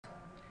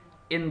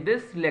in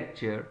this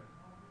lecture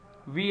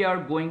we are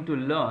going to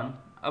learn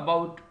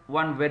about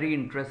one very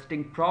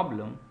interesting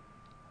problem,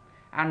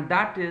 and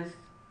that is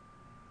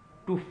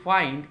to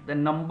find the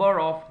number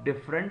of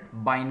different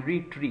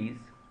binary trees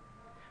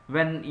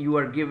when you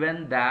are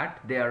given that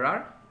there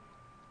are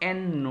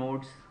n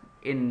nodes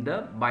in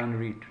the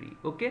binary tree.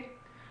 Okay,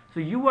 so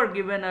you are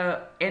given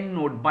a n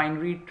node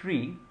binary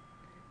tree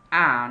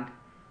and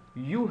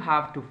you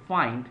have to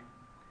find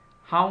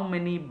how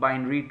many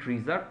binary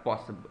trees are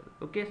possible.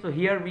 Okay, so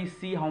here we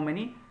see how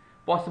many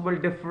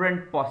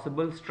different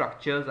possible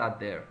structures are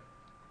there.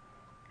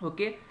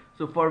 Okay,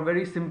 so for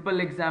very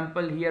simple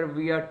example, here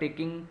we are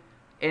taking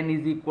n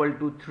is equal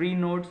to 3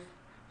 nodes.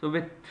 So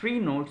with 3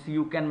 nodes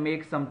you can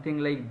make something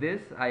like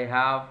this. I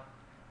have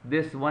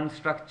this one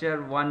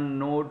structure, one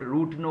node,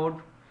 root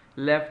node,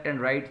 left and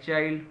right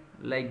child,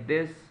 like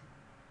this,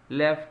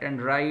 left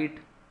and right,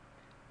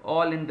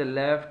 all in the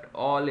left,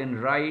 all in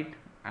right,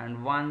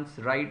 and once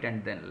right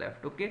and then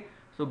left. Okay,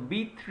 so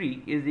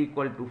B3 is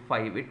equal to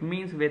 5. It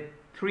means with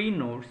 3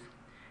 nodes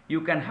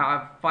you can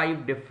have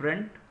 5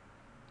 different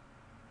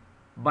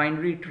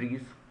binary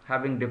trees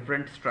having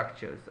different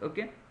structures.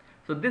 Okay,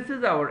 so this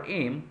is our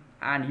aim,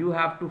 and you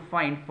have to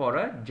find for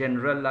a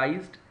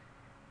generalized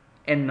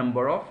n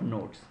number of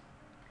nodes.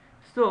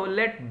 So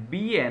let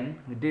Bn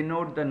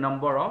denote the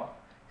number of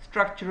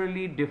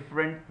structurally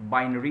different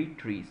binary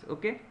trees.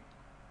 Okay,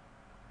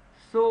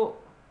 so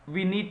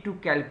we need to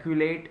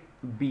calculate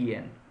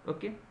Bn.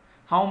 Okay,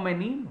 how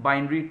many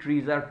binary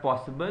trees are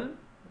possible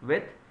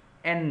with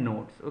n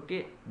nodes?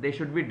 Okay, they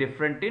should be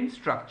different in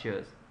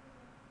structures.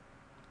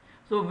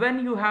 So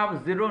when you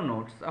have 0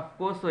 nodes, of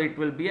course, so it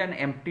will be an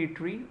empty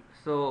tree.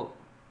 So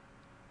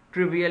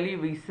trivially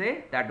we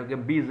say that okay,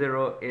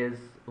 B0 is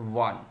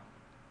 1.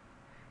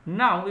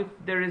 Now if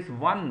there is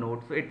 1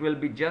 node, so it will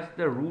be just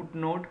the root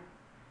node,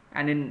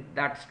 and in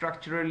that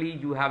structurally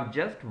you have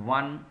just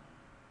 1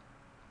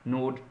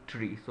 node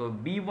tree. So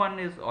B1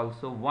 is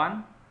also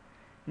 1.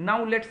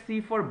 Now let's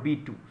see for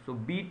B2. So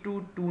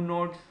B2, 2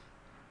 nodes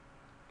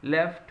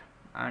left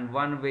and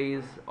 1 way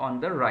is on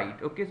the right.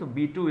 Okay, so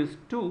B2 is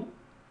 2.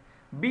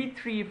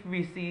 B3, if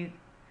we see,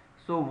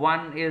 so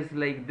 1 is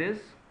like this,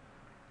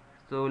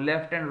 so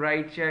left and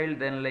right child,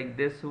 then like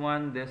this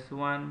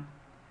one,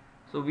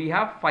 so we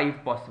have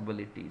 5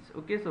 possibilities.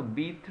 Okay, so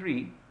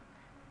B3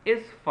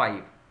 is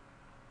 5.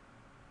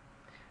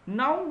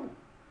 Now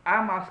I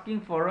am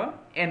asking for a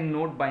n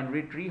node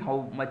binary tree.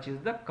 How much is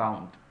the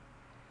count?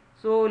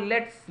 So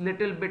let's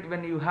little bit,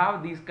 when you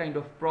have these kind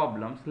of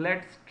problems,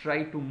 let's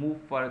try to move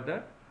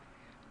further.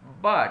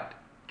 But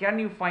can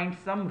you find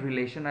some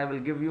relation? I will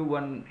give you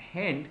one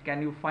hint.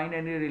 Can you find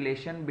any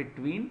relation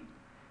between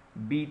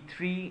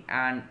B3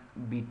 and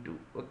B2?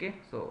 Okay,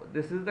 so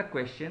this is the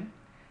question.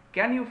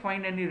 Can you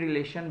find any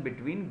relation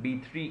between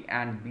B3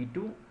 and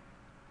B2?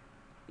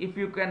 If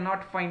you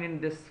cannot find in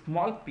this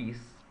small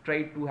piece,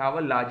 try to have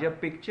a larger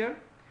picture.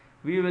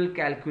 We will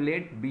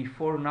calculate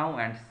B4 now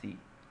and see.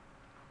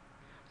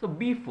 So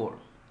B4,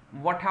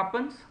 what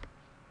happens?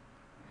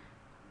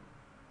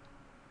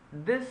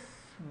 This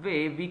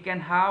way we can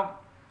have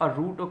a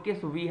root. Okay,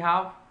 so we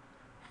have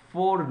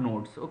 4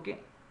 nodes. Okay,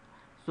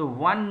 so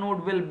one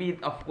node will be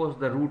of course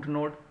the root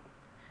node.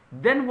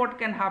 Then what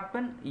can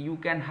happen? You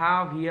can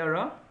have here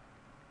a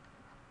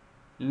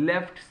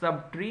left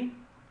subtree,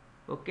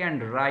 okay,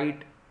 and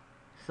right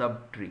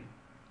subtree,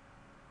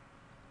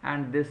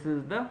 and this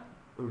is the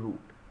root.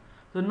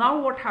 So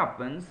now what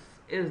happens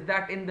is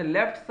that in the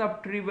left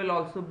subtree will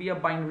also be a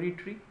binary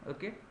tree.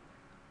 Okay,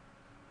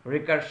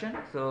 recursion.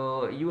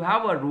 So you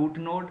have a root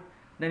node,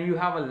 then you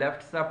have a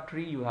left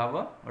subtree, you have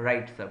a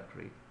right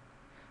subtree.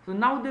 So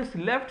now this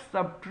left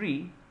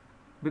subtree,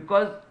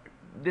 because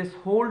this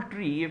whole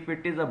tree, if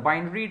it is a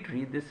binary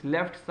tree, this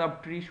left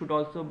subtree should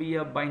also be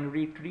a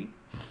binary tree,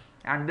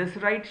 and this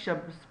right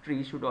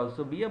subtree should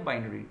also be a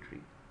binary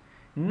tree.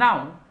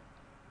 Now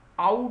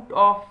out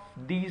of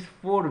these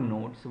 4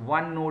 nodes,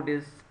 1 node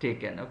is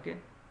taken. Okay,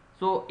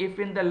 so if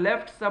in the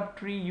left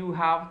subtree you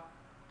have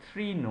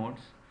 3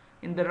 nodes,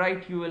 in the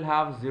right you will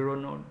have 0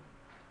 node.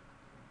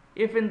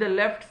 If in the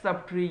left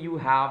subtree you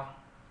have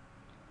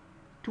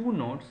 2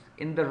 nodes,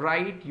 in the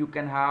right you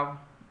can have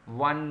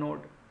 1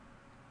 node.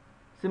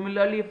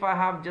 Similarly, if I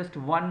have just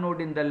 1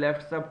 node in the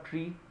left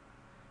subtree,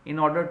 in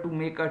order to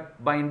make a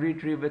binary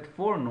tree with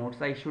 4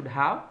 nodes, I should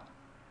have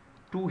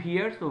 2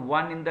 here. So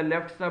 1 in the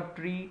left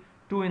subtree,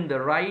 2 in the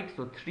right,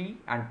 so 3,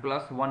 and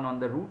plus 1 on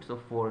the root, so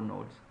 4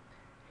 nodes.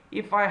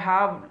 If I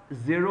have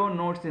 0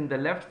 nodes in the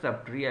left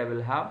subtree, I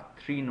will have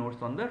 3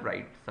 nodes on the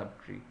right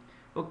subtree.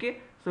 Okay,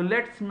 so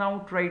let's now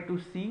try to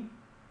see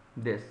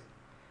this.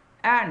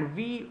 And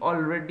we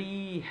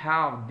already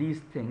have these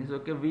things.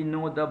 Okay, we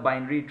know the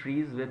binary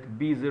trees with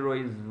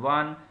B0 is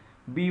 1,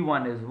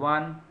 B1 is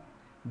 1,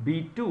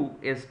 B2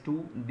 is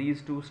 2,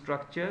 these 2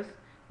 structures,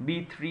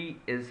 B3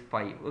 is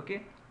 5.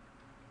 Okay,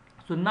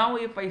 so now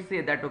if I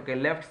say that okay,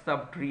 left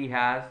subtree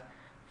has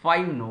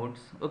 5 nodes.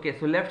 Okay,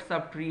 so left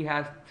subtree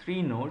has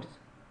 3 nodes,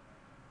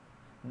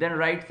 then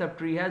right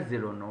subtree has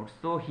 0 nodes.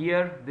 So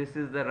here this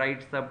is the right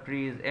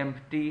subtree is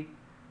empty,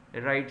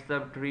 right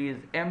subtree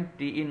is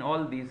empty in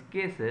all these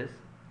cases.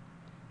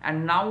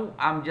 And now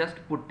I'm just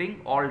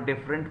putting all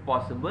different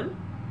possible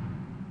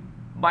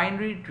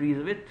binary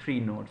trees with 3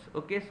 nodes.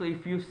 Okay, so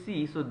if you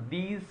see, so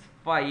these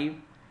 5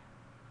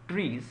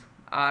 trees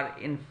are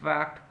in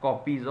fact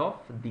copies of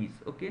these.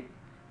 Okay,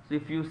 so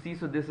if you see,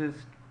 so this is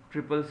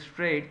triple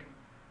straight,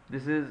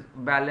 this is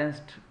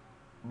balanced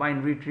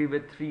binary tree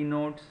with 3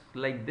 nodes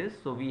like this.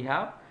 So we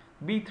have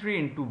b3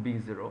 into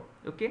b0.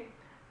 Okay,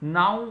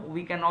 now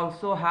we can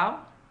also have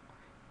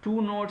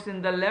 2 nodes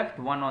in the left,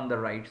 1 on the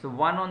right. So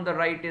 1 on the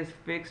right is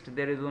fixed,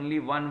 there is only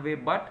one way,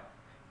 but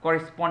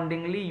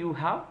correspondingly you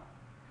have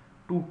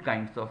 2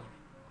 kinds of,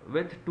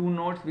 with 2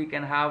 nodes we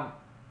can have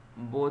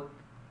both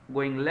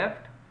going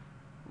left,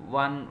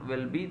 one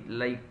will be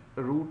like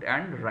root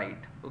and right.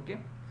 Okay,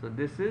 so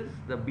this is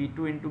the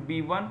b2 into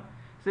b1.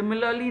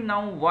 Similarly,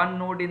 now 1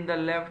 node in the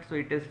left, so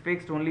it is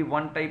fixed, only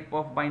one type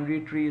of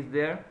binary tree is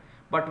there,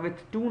 but with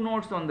 2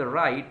 nodes on the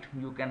right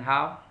you can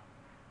have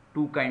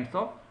 2 kinds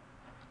of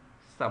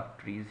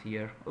subtrees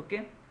here.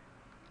 Okay,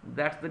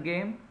 that's the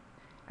game.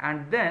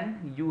 And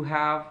then you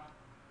have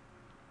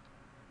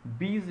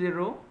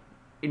b0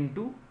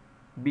 into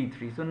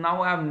b3. So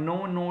now I have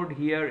no node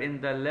here in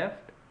the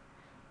left,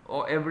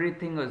 or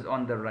everything is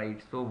on the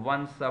right. So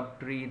one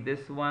subtree,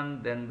 this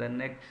one, then the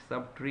next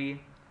subtree,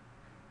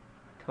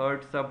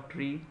 third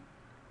subtree,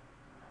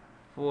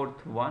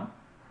 fourth one,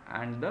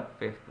 and the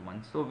fifth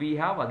one. So we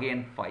have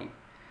again 5.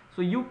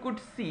 So you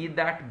could see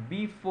that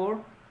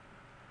b4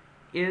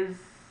 is,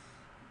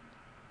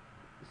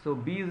 so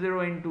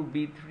b0 into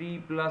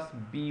b3 plus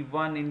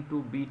b1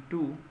 into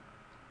b2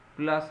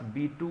 plus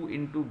b2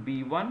 into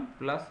b1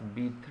 plus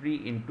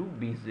b3 into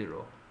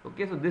b0.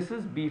 Okay, so this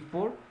is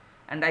b4,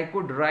 and I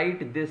could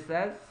write this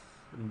as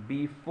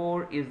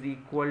b4 is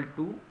equal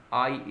to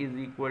I is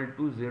equal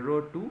to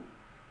 0 to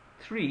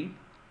 3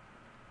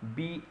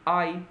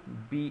 bi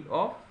b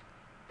of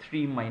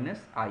 3 minus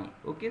I.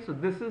 Okay, so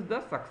this is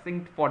the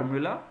succinct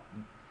formula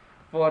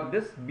for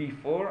this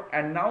b4.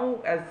 And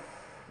now, as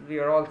we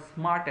are all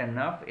smart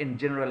enough in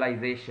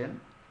generalization,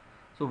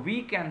 so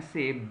we can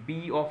say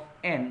b of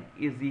n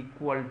is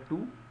equal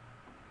to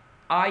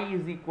I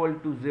is equal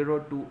to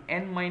 0 to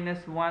n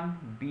minus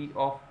 1 b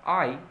of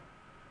I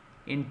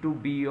into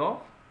b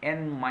of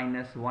n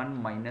minus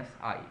 1 minus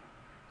I.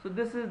 So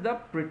this is the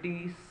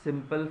pretty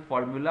simple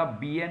formula.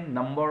 Bn,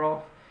 number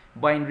of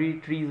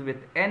binary trees with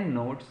n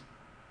nodes.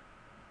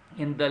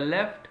 In the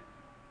left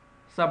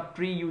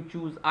subtree you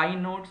choose I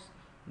nodes,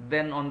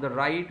 then on the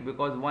right,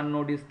 because one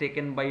node is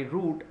taken by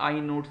root, I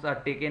nodes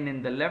are taken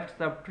in the left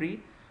subtree.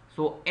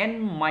 So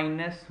n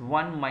minus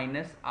 1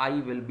 minus I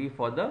will be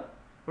for the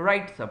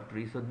right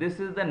subtree. So this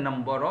is the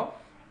number of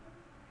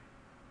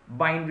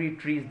binary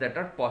trees that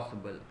are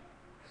possible.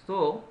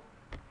 So,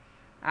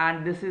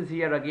 and this is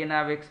here again I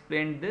have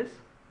explained this.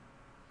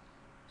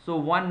 So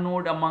one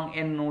node among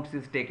n nodes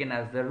is taken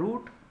as the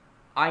root,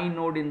 I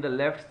node in the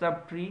left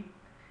subtree,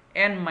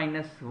 n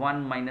minus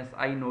 1 minus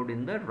I node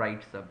in the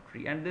right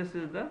subtree, and this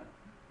is the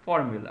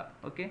formula.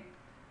 Okay,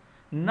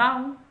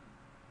 now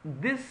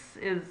this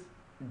is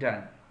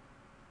done.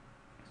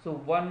 So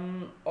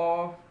one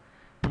of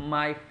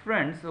my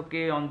friends,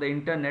 okay, on the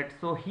internet,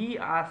 so he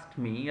asked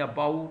me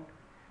about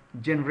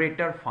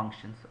generator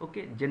functions.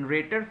 Okay,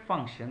 generator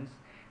functions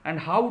and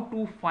how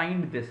to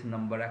find this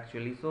number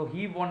actually. So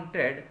he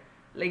wanted,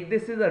 like,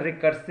 this is a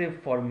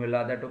recursive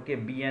formula that, okay,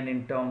 bn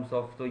in terms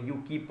of, so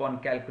you keep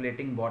on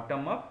calculating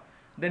bottom up,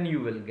 then you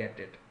will get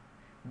it.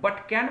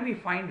 But can we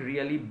find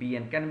really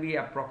bn? Can we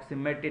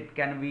approximate it?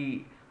 Can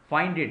we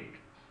find it?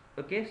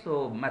 Okay,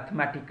 so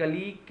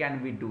mathematically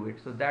can we do it?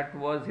 So that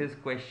was his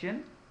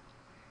question.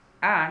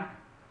 And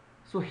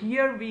so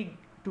here we,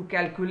 to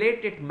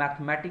calculate it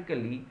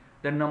mathematically,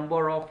 the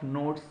number of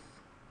nodes.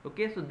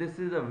 Okay, so this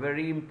is a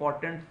very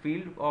important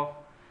field of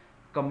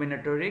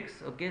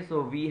combinatorics. Okay, so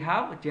we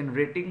have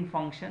generating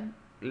function.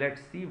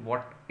 Let's see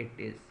what it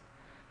is.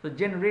 So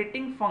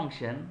generating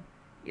function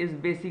is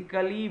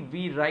basically,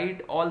 we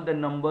write all the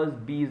numbers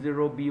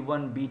b0,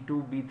 b1, b2,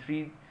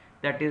 b3,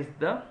 that is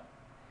the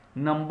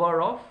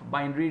number of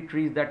binary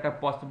trees that are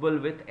possible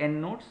with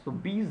n nodes. So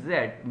b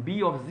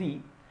of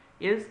z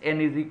is n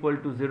is equal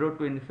to 0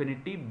 to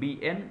infinity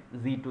bn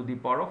z to the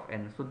power of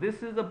n. So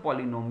this is a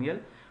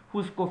polynomial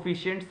whose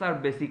coefficients are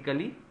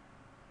basically,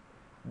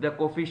 the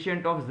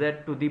coefficient of z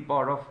to the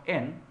power of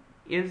n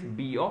is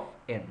b of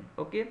n.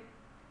 Okay,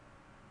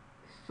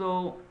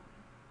 so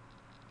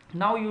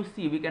now you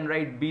see we can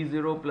write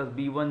b0 plus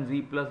b1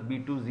 z plus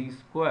b2 z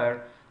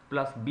square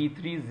plus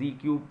b3 z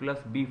cube plus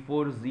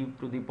b4 z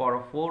to the power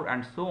of 4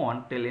 and so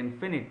on till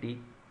infinity.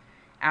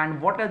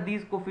 And what are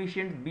these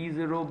coefficients?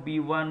 b0,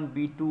 b1,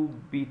 b2,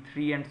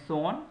 b3 and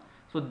so on.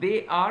 So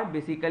they are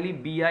basically,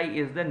 bi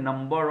is the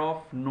number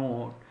of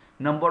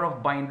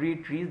binary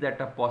trees that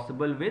are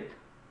possible with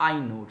I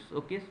nodes.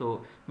 Okay,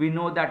 so we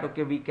know that,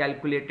 okay, we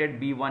calculated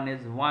b1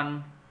 is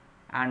 1,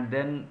 and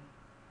then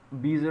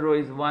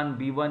b0 is 1,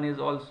 b1 is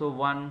also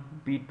 1,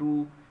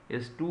 b2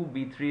 is 2,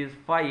 b3 is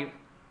 5,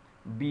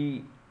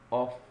 b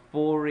of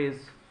 4 is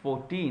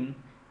 14,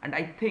 and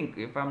I think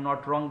if I'm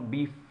not wrong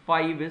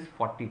b5 is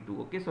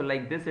 42. Okay, so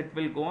like this it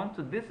will go on.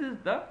 So this is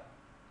the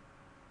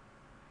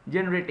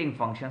generating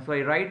function. So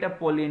I write a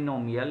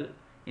polynomial,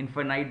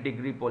 infinite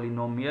degree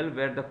polynomial,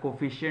 where the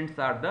coefficients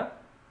are the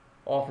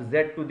of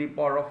z to the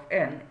power of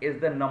n is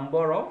the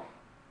number of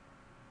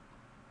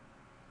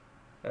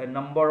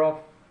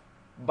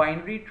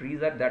binary trees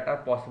that are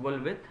possible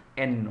with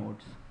n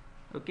nodes.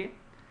 Okay,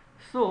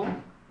 so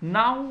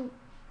now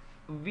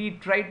we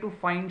try to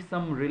find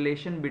some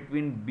relation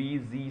between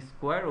bz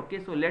square. Okay,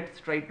 so let's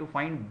try to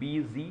find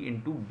bz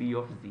into b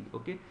of z.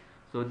 Okay,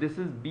 so this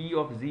is b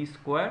of z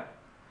square.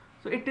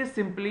 So it is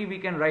simply, we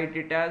can write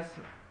it as,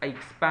 I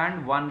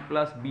expand 1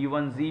 plus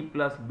b1z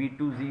plus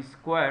b2z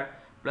square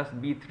plus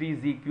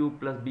b3z cube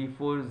plus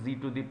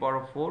b4z to the power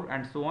of 4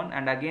 and so on,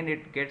 and again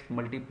it gets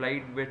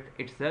multiplied with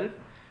itself,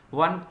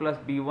 1 plus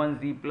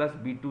b1z plus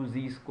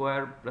b2z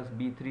square plus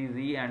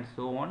b3z and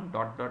so on,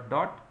 dot dot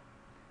dot.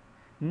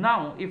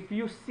 Now if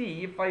you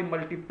see, if I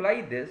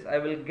multiply this, I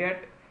will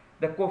get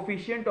the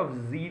coefficient of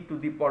z to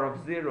the power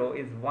of 0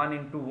 is 1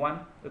 into 1.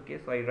 Okay,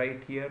 so I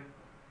write here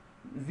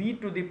z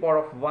to the power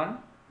of 1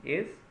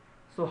 is,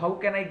 so how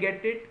can I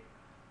get it?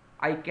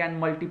 I can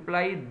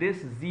multiply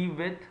this z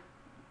with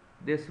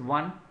this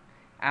 1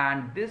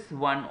 and this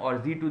 1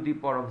 or z to the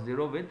power of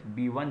 0 with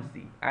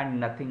b1z and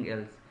nothing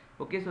else.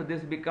 Okay, so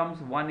this becomes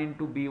 1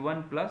 into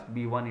b1 plus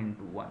b1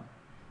 into 1.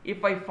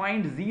 If I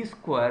find z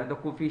square, the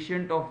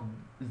coefficient of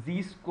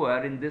z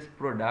square in this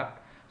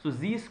product, so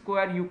z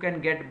square you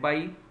can get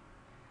by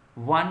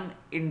 1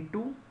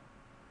 into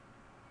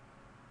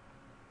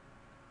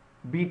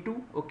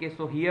b2. Okay,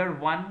 so here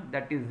 1,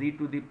 that is z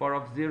to the power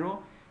of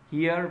 0,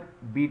 here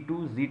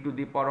b2 z to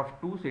the power of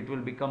 2, so it will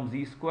become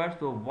z square.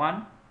 So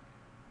 1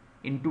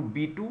 into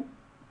b2,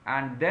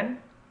 and then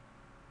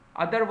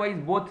otherwise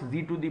both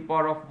z to the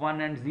power of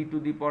 1 and z to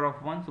the power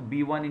of 1, so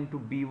b1 into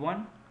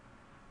b1.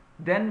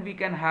 Then we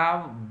can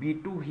have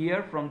b2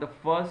 here from the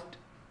first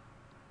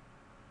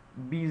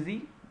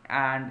bz,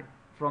 and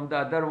from the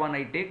other one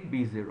I take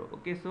b0.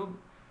 Okay, so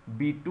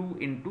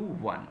b2 into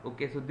 1.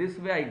 Okay, so this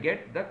way I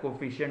get the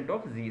coefficient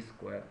of z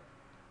square.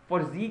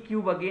 For z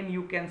cube, again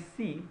you can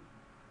see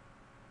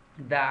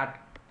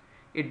that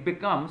it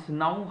becomes,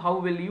 now how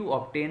will you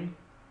obtain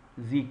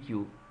z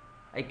cube?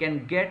 I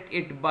can get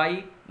it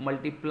by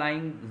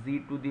multiplying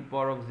z to the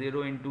power of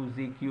 0 into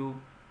z cube,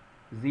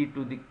 z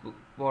to the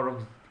power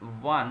of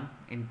 1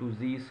 into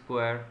z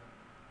square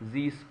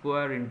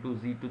into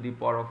z to the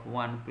power of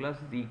 1 plus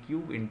z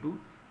cube into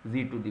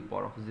z to the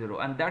power of 0,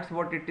 and that's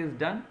what it is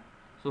done.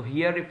 So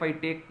here if I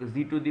take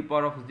z to the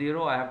power of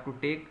 0, I have to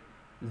take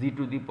z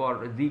to the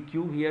power z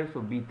cube here,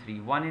 so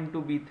b3, 1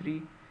 into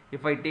b3.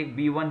 If I take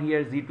b1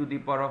 here, z to the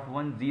power of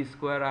 1, z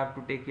square I have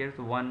to take here,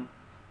 so 1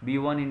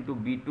 b1 into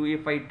b2.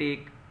 If I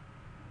take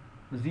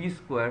z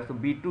square, so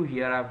b2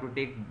 here I have to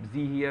take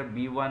z here,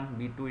 b1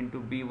 b2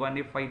 into b1.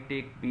 If I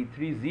take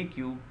b3 z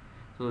cube,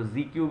 so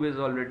z cube is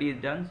already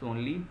done, so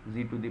only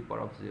z to the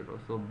power of 0,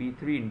 so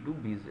b3 into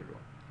b0.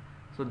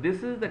 So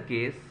this is the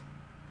case.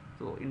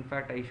 So in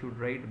fact I should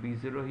write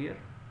b0 here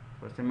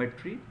for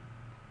symmetry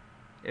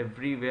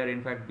everywhere,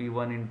 in fact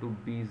b1 into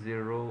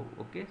b0.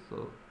 Okay,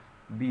 so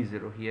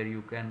b0 here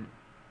you can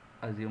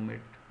assume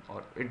it,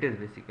 or it is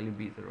basically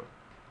b0.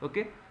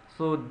 Okay,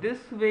 so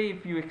this way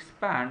if you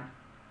expand,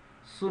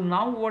 so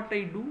now what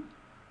I do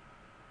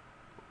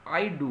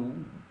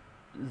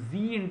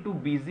z into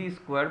bz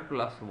square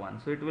plus 1,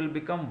 so it will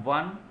become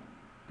 1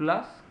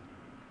 plus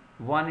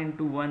 1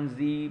 into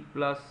 1z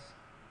plus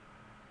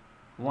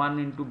 1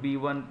 into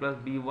b1 plus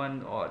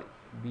b1 or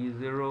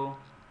b0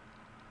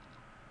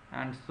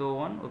 and so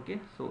on. Okay,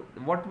 so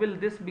what will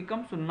this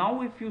become? So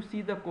now if you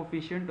see the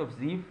coefficient of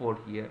z4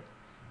 here,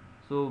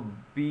 so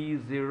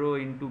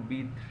b0 into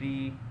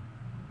b3,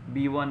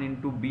 b1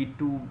 into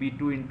b2,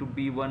 b2 into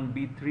b1,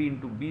 b3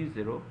 into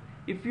b0.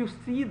 If you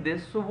see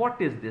this, so what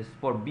is this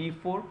for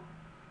b4?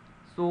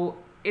 So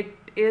it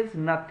is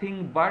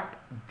nothing but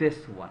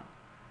this one.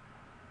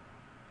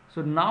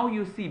 So now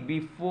you see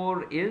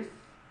b4 is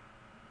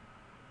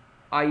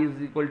I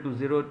is equal to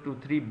 0 to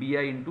 3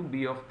 bi into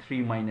b of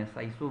 3 minus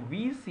I. So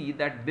we see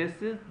that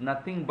this is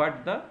nothing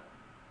but the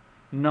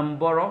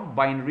number of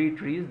binary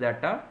trees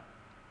that are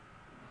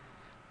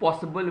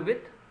possible with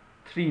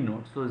 3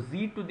 nodes. So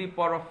z to the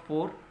power of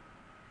 4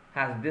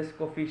 has this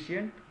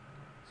coefficient.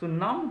 So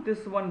now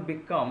this one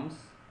becomes,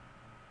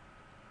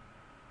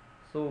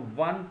 so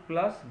 1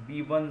 plus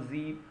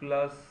b1z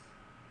plus,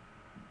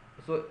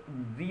 so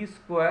z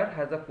square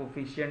has a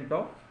coefficient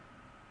of,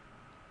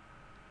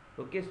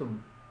 okay, so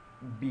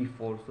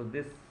b4. So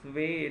this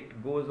way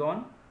it goes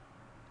on.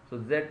 So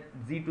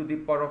z to the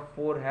power of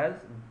 4 has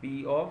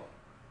b of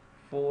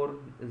 4,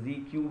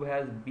 z cube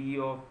has b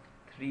of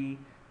 3,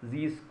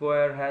 z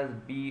square has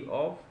b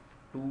of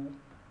 2,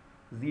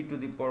 z to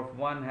the power of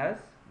 1 has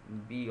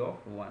b of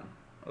 1.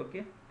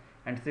 Okay,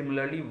 and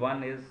similarly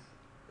 1 is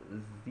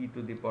z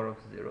to the power of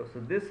 0. So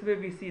this way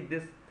we see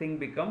this thing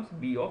becomes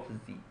b of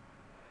z.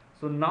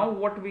 So now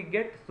what we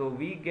get? So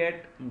we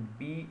get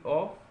b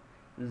of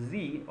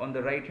z on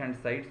the right hand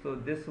side. So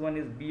this one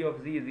is b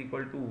of z is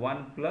equal to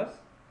 1 plus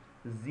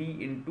z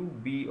into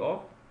b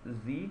of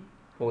z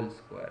whole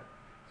square.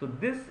 So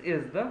this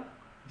is the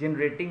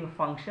generating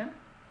function,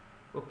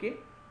 okay.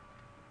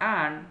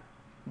 And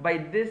by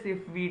this,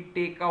 if we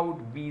take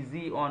out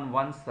bz on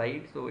one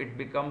side, so it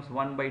becomes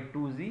 1 by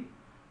 2z,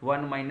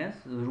 1 minus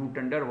root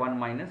under 1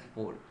 minus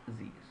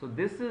 4z. So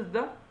this is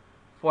the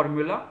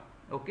formula,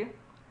 okay,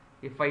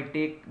 if I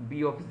take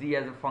b of z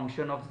as a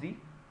function of z.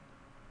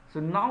 So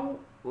now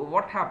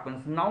what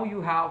happens? Now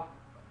you have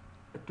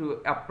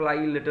to apply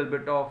a little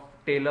bit of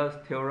Taylor's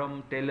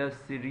theorem, Taylor's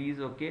series,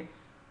 okay,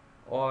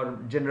 or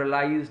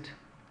generalized,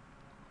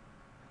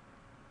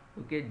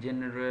 okay,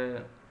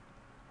 generalized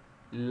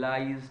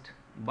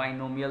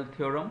binomial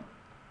theorem,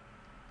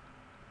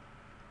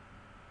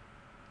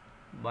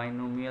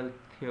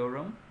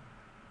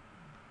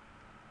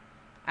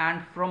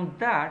 and from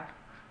that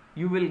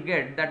you will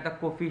get that the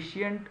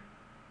coefficient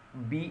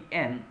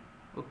bn,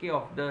 okay,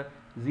 of the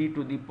z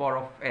to the power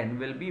of n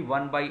will be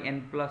 1 by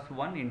n plus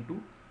 1 into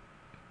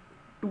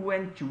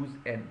 2n choose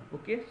n,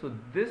 okay. So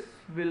this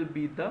will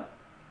be the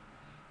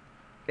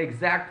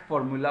exact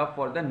formula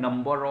for the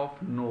number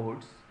of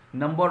nodes,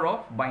 number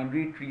of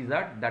binary trees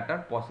that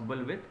are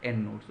possible with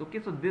n nodes,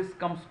 okay. So this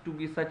comes to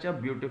be such a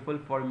beautiful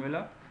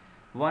formula,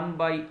 1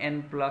 by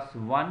n plus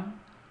 1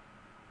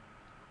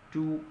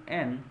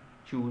 2n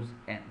choose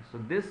n. So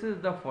this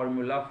is the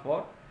formula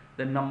for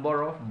the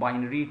number of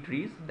binary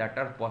trees that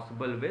are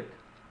possible with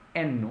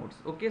n nodes,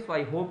 okay. So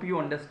I hope you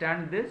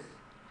understand this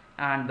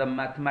and the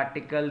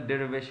mathematical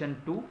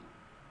derivation too.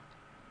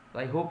 So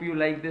I hope you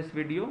like this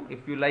video.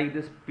 If you like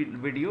this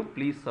video,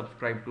 please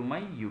subscribe to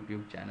my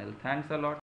YouTube channel. Thanks a lot.